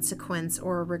consequence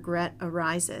or a regret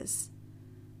arises.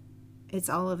 It's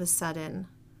all of a sudden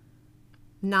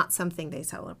not something they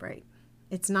celebrate.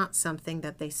 It's not something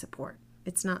that they support.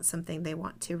 It's not something they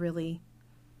want to really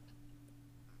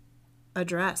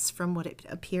address from what it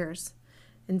appears.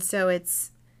 And so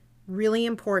it's really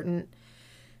important.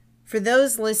 For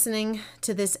those listening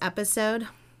to this episode,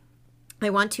 I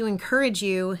want to encourage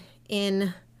you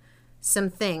in some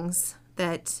things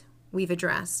that we've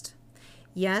addressed.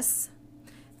 Yes,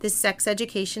 this sex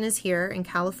education is here in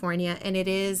California, and it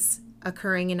is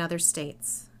occurring in other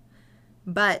states.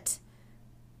 But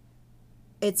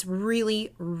it's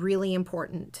really, really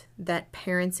important that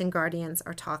parents and guardians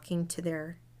are talking to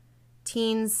their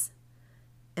teens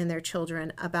and their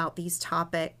children about these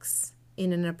topics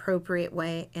in an appropriate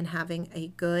way and having a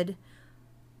good,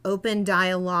 open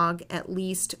dialogue, at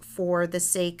least for the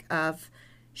sake of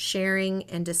sharing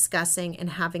and discussing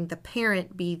and having the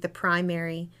parent be the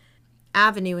primary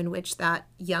avenue in which that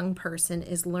young person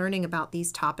is learning about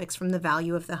these topics from the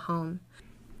value of the home.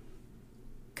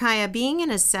 Kaia, being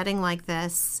in a setting like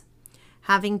this,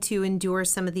 having to endure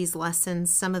some of these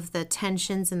lessons, some of the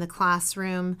tensions in the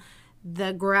classroom,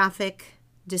 the graphic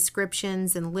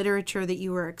descriptions and literature that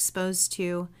you were exposed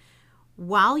to,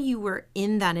 while you were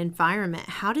in that environment,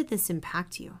 how did this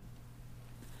impact you?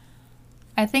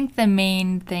 I think the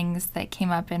main things that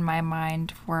came up in my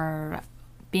mind were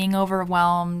being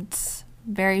overwhelmed,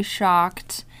 very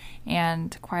shocked,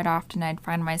 and quite often I'd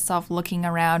find myself looking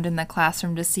around in the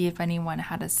classroom to see if anyone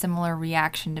had a similar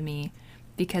reaction to me,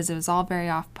 because it was all very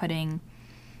off-putting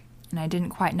and I didn't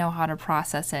quite know how to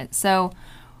process it. So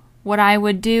what I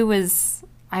would do is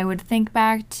I would think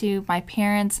back to my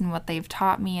parents and what they've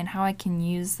taught me and how I can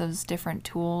use those different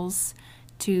tools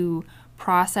to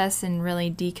process and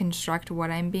really deconstruct what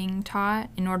I'm being taught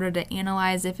in order to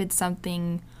analyze if it's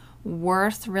something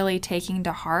worth really taking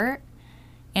to heart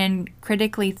and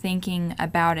critically thinking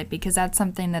about it, because that's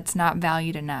something that's not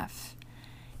valued enough.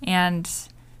 And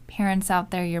parents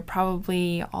out there, you're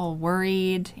probably all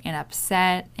worried and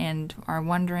upset and are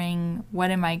wondering,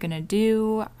 what am I going to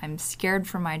do? I'm scared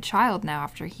for my child now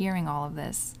after hearing all of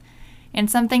this.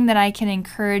 And something that I can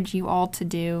encourage you all to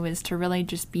do is to really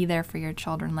just be there for your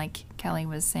children, like Kelly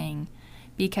was saying,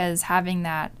 because having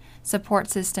that support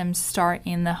system start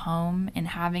in the home and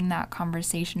having that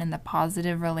conversation in the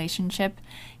positive relationship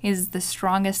is the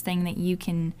strongest thing that you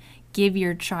can give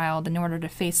your child in order to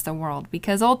face the world.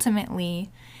 Because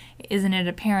ultimately, isn't it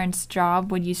a parent's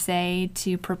job, would you say,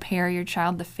 to prepare your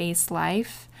child to face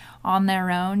life on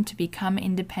their own, to become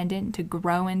independent, to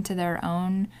grow into their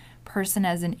own person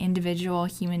as an individual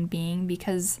human being?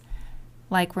 Because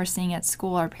like we're seeing at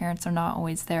school, our parents are not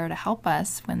always there to help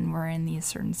us when we're in these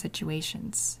certain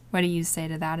situations. What do you say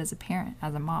to that as a parent,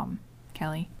 as a mom,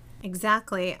 Kelly?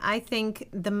 Exactly. I think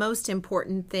the most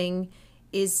important thing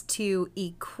is to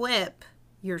equip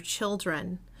your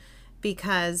children,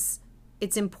 because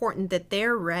it's important that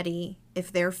they're ready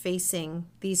if they're facing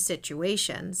these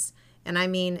situations. And I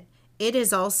mean, it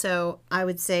is also, I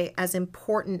would say, as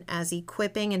important as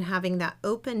equipping and having that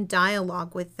open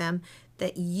dialogue with them,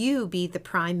 that you be the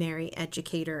primary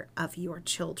educator of your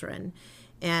children.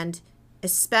 And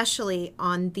especially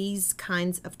on these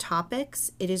kinds of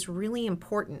topics, it is really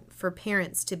important for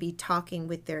parents to be talking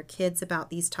with their kids about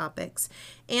these topics,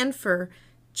 and for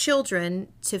children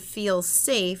to feel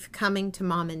safe coming to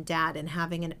mom and dad and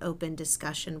having an open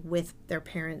discussion with their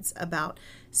parents about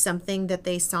something that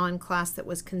they saw in class that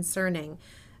was concerning.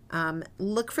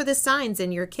 Look for the signs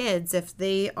in your kids if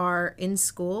they are in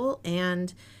school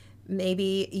and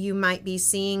maybe you might be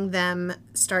seeing them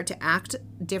start to act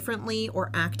differently or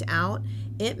act out.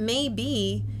 It may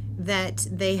be that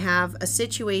they have a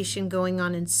situation going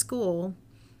on in school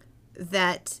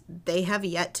that they have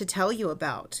yet to tell you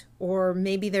about, or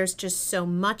maybe there's just so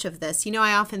much of this. You know,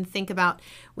 I often think about,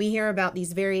 we hear about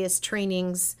these various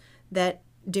trainings that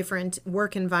different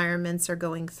work environments are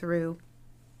going through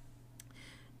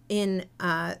in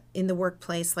the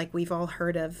workplace, like we've all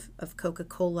heard of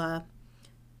Coca-Cola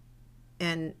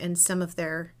and some of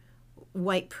their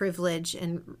white privilege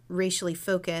and racially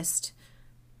focused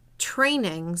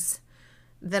trainings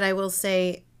that I will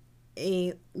say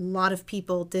a lot of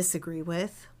people disagree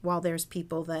with, while there's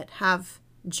people that have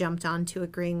jumped on to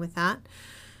agreeing with that.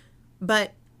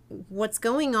 But what's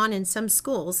going on in some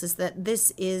schools is that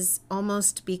this is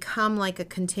almost become like a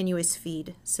continuous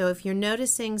feed. So if you're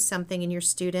noticing something in your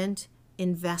student,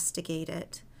 investigate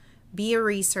it. Be a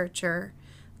researcher.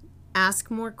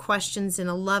 Ask more questions in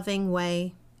a loving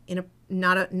way, in a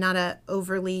not a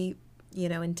overly,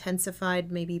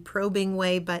 intensified, maybe probing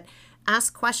way, but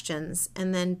ask questions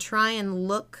and then try and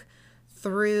look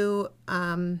through,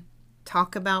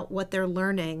 talk about what they're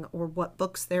learning or what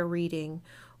books they're reading,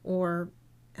 or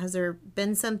has there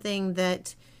been something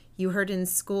that you heard in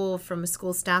school from a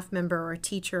school staff member or a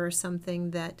teacher or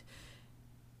something that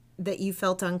you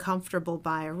felt uncomfortable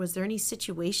by, or was there any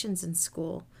situations in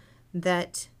school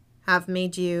that have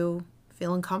made you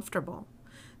feel uncomfortable?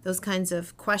 Those kinds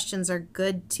of questions are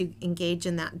good to engage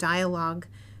in that dialogue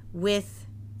with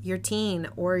your teen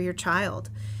or your child.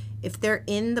 If they're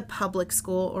in the public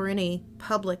school or in a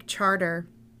public charter,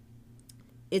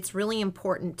 it's really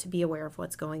important to be aware of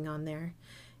what's going on there,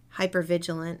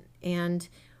 hypervigilant. And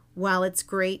while it's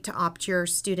great to opt your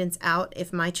students out,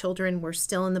 if my children were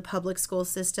still in the public school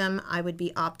system, I would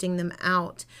be opting them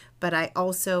out. But I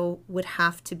also would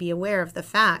have to be aware of the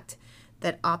fact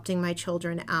that opting my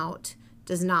children out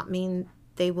does not mean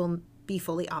they will be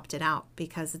fully opted out,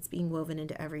 because it's being woven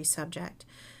into every subject.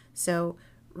 So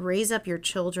raise up your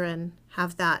children,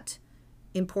 have that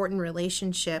important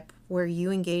relationship where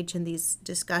you engage in these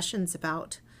discussions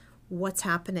about what's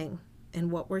happening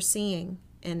and what we're seeing,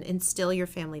 and instill your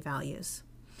family values.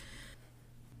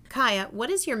 Kaia, what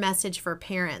is your message for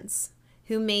parents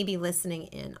who may be listening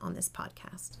in on this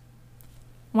podcast?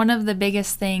 One of the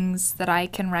biggest things that I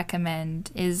can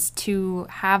recommend is to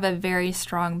have a very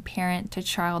strong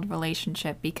parent-to-child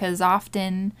relationship, because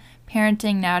often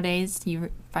parenting nowadays, you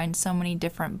find so many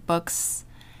different books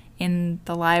in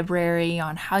the library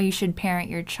on how you should parent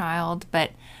your child,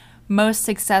 but most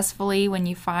successfully when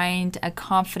you find a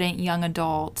confident young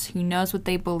adult who knows what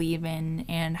they believe in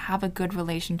and have a good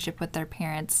relationship with their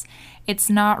parents. It's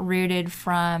not rooted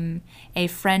from a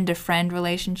friend-to-friend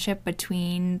relationship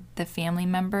between the family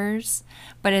members,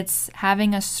 but it's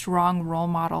having a strong role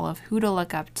model of who to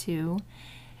look up to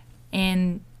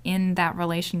in that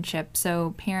relationship.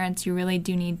 So parents, you really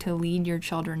do need to lead your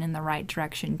children in the right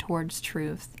direction towards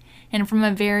truth. And from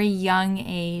a very young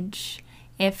age,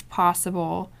 if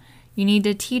possible, you need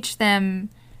to teach them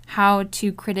how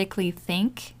to critically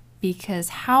think, because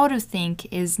how to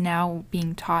think is now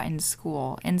being taught in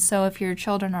school. And so if your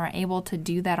children are able to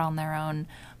do that on their own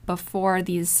before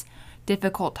these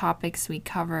difficult topics we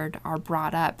covered are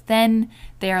brought up, then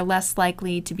they are less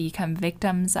likely to become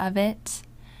victims of it.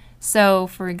 So,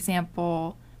 for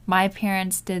example, my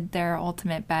parents did their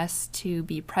ultimate best to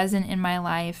be present in my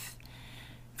life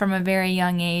from a very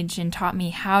young age and taught me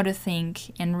how to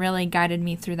think and really guided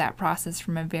me through that process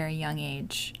from a very young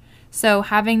age. So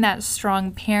having that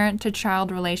strong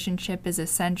parent-to-child relationship is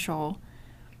essential.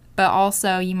 But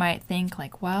also you might think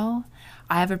like, well,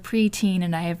 I have a preteen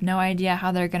and I have no idea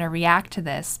how they're going to react to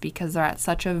this because they're at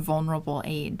such a vulnerable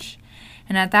age.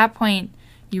 And at that point,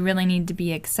 you really need to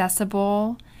be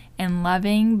accessible and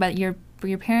loving, but your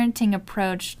parenting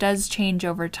approach does change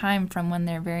over time from when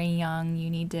they're very young.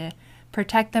 You need to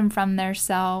protect them from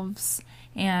themselves,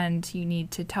 and you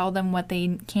need to tell them what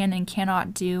they can and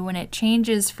cannot do. And it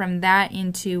changes from that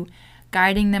into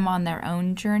guiding them on their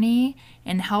own journey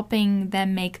and helping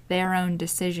them make their own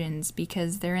decisions,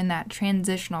 because they're in that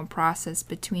transitional process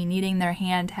between needing their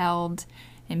hand held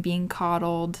and being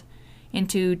coddled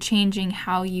into changing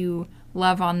how you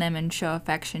love on them and show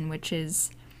affection, which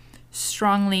is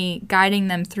strongly guiding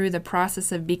them through the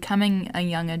process of becoming a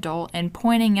young adult and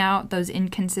pointing out those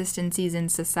inconsistencies in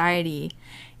society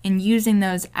and using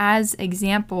those as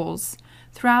examples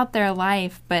throughout their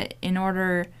life, but in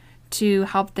order to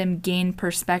help them gain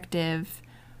perspective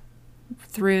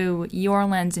through your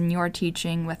lens and your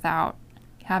teaching without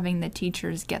having the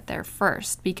teachers get there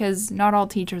first, because not all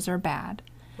teachers are bad.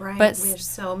 Right. But we have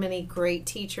so many great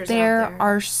teachers out there. there. There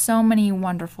are so many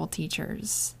wonderful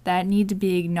teachers that need to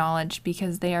be acknowledged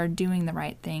because they are doing the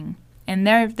right thing. And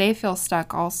they feel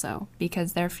stuck also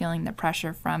because they're feeling the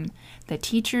pressure from the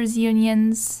teachers'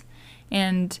 unions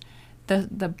and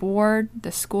the board,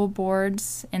 the school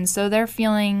boards. And so they're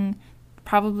feeling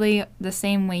probably the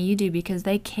same way you do because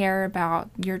they care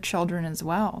about your children as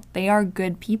well. They are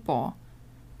good people.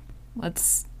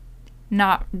 Let's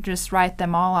not just write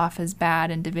them all off as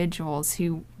bad individuals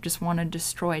who just want to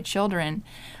destroy children,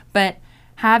 but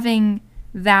having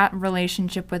that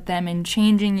relationship with them and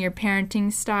changing your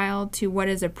parenting style to what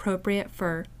is appropriate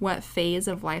for what phase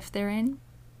of life they're in,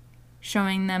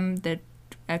 showing them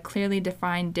a clearly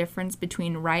defined difference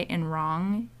between right and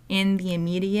wrong in the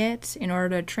immediate in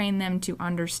order to train them to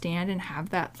understand and have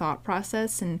that thought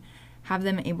process and have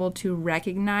them able to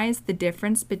recognize the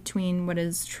difference between what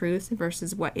is truth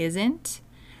versus what isn't,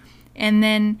 and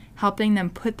then helping them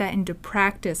put that into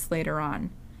practice later on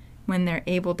when they're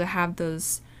able to have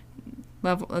those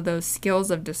skills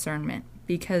of discernment,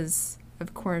 because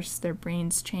of course their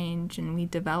brains change and we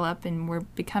develop and we're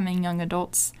becoming young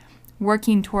adults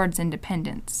working towards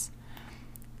independence.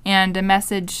 And a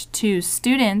message to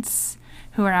students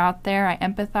who are out there, I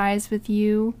empathize with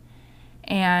you.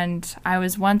 And I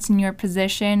was once in your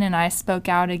position, and I spoke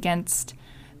out against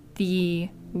the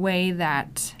way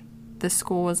that the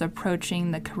school was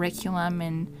approaching the curriculum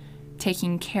and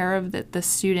taking care of the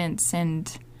students.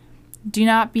 And do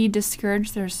not be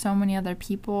discouraged. There's so many other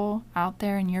people out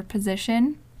there in your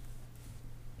position.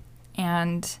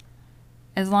 And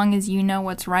as long as you know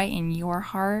what's right in your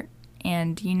heart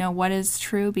and you know what is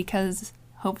true,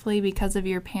 hopefully because of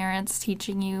your parents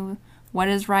teaching you what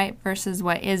is right versus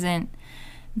what isn't,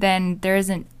 then there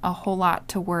isn't a whole lot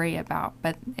to worry about.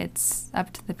 But it's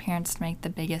up to the parents to make the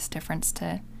biggest difference,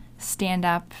 to stand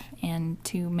up and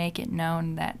to make it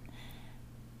known that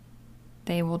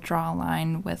they will draw a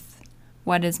line with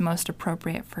what is most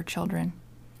appropriate for children.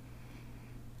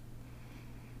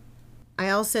 I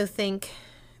also think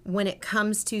when it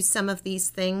comes to some of these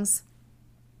things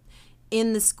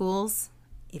in the schools,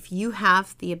 if you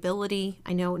have the ability,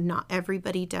 I know not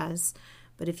everybody does,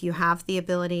 but if you have the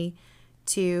ability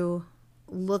to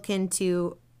look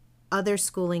into other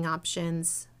schooling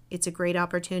options, it's a great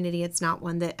opportunity. It's not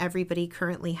one that everybody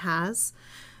currently has,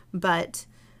 but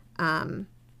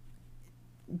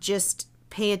just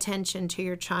pay attention to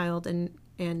your child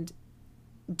and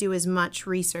do as much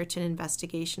research and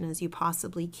investigation as you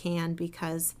possibly can,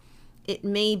 because it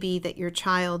may be that your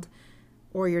child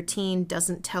or your teen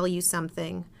doesn't tell you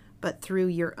something, but through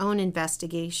your own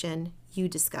investigation, you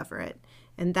discover it.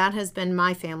 And that has been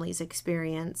my family's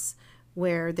experience,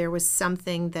 where there was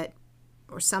something that,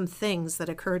 or some things that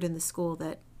occurred in the school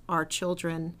that our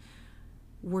children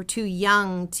were too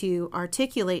young to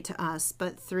articulate to us,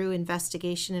 but through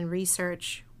investigation and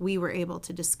research, we were able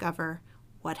to discover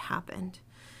what happened.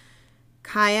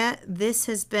 Kaia, this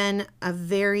has been a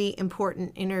very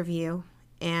important interview,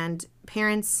 and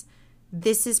parents,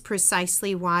 this is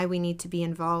precisely why we need to be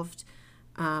involved.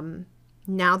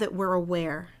 Now that we're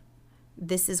aware,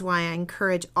 this is why I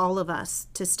encourage all of us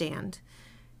to stand,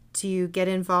 to get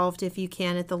involved if you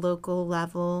can at the local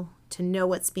level, to know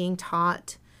what's being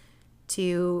taught,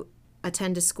 to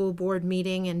attend a school board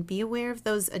meeting and be aware of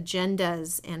those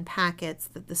agendas and packets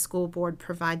that the school board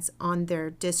provides on their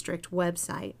district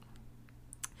website.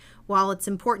 While it's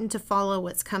important to follow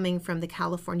what's coming from the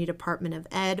California Department of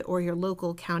Ed or your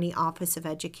local county office of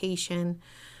education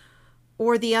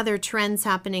or the other trends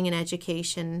happening in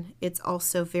education, it's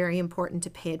also very important to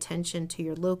pay attention to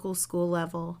your local school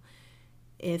level.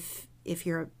 If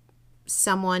you're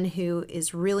someone who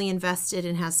is really invested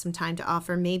and has some time to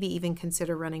offer, maybe even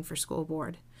consider running for school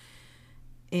board.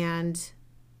 And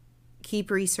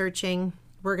keep researching.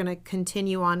 We're going to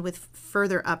continue on with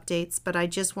further updates, but I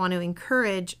just want to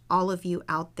encourage all of you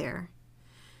out there.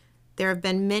 There have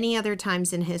been many other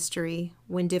times in history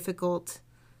when difficult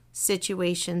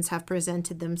situations have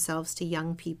presented themselves to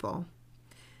young people.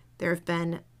 There have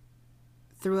been,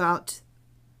 throughout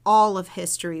all of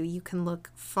history, you can look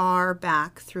far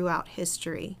back throughout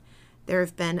history, there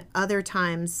have been other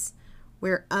times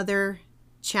where other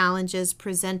challenges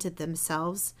presented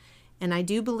themselves. And I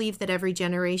do believe that every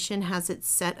generation has its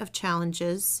set of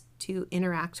challenges to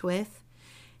interact with.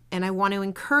 And I want to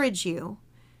encourage you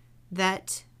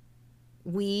that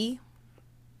we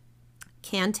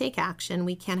can take action,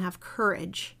 we can have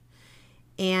courage,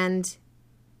 and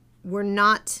we're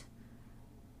not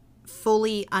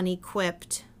fully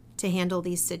unequipped to handle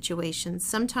these situations.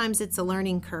 Sometimes it's a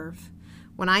learning curve.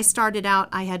 When I started out,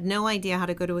 I had no idea how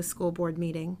to go to a school board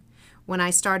meeting. When I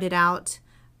started out,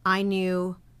 I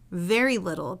knew very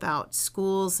little about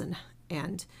schools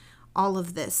and all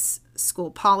of this school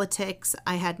politics.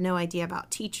 I had no idea about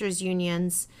teachers'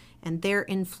 unions and their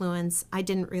influence. I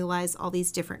didn't realize all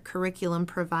these different curriculum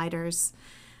providers.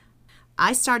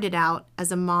 I started out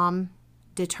as a mom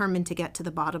determined to get to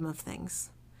the bottom of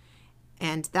things.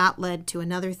 And that led to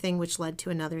another thing, which led to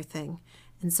another thing.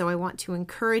 And so I want to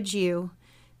encourage you,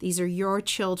 these are your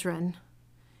children.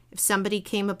 If somebody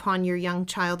came upon your young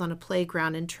child on a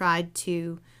playground and tried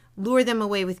to lure them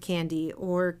away with candy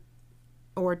or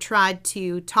tried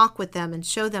to talk with them and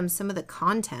show them some of the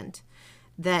content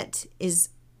that is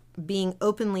being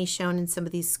openly shown in some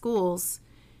of these schools,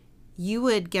 you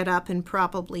would get up and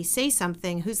probably say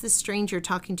something. Who's the stranger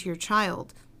talking to your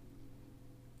child?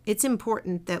 It's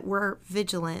important that we're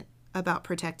vigilant about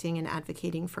protecting and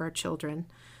advocating for our children.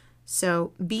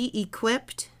 So be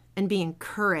equipped and be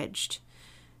encouraged.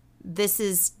 This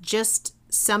is just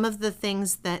some of the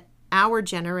things that our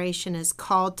generation is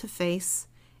called to face,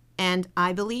 and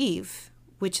I believe,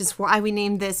 which is why we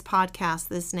named this podcast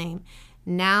this name,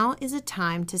 now is a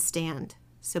time to stand.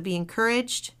 So be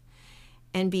encouraged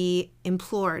and be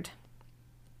implored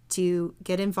to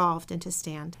get involved and to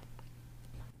stand.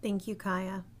 Thank you,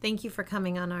 Kaia. Thank you for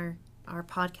coming on our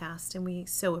podcast, and we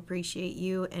so appreciate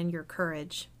you and your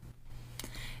courage.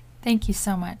 Thank you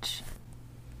so much.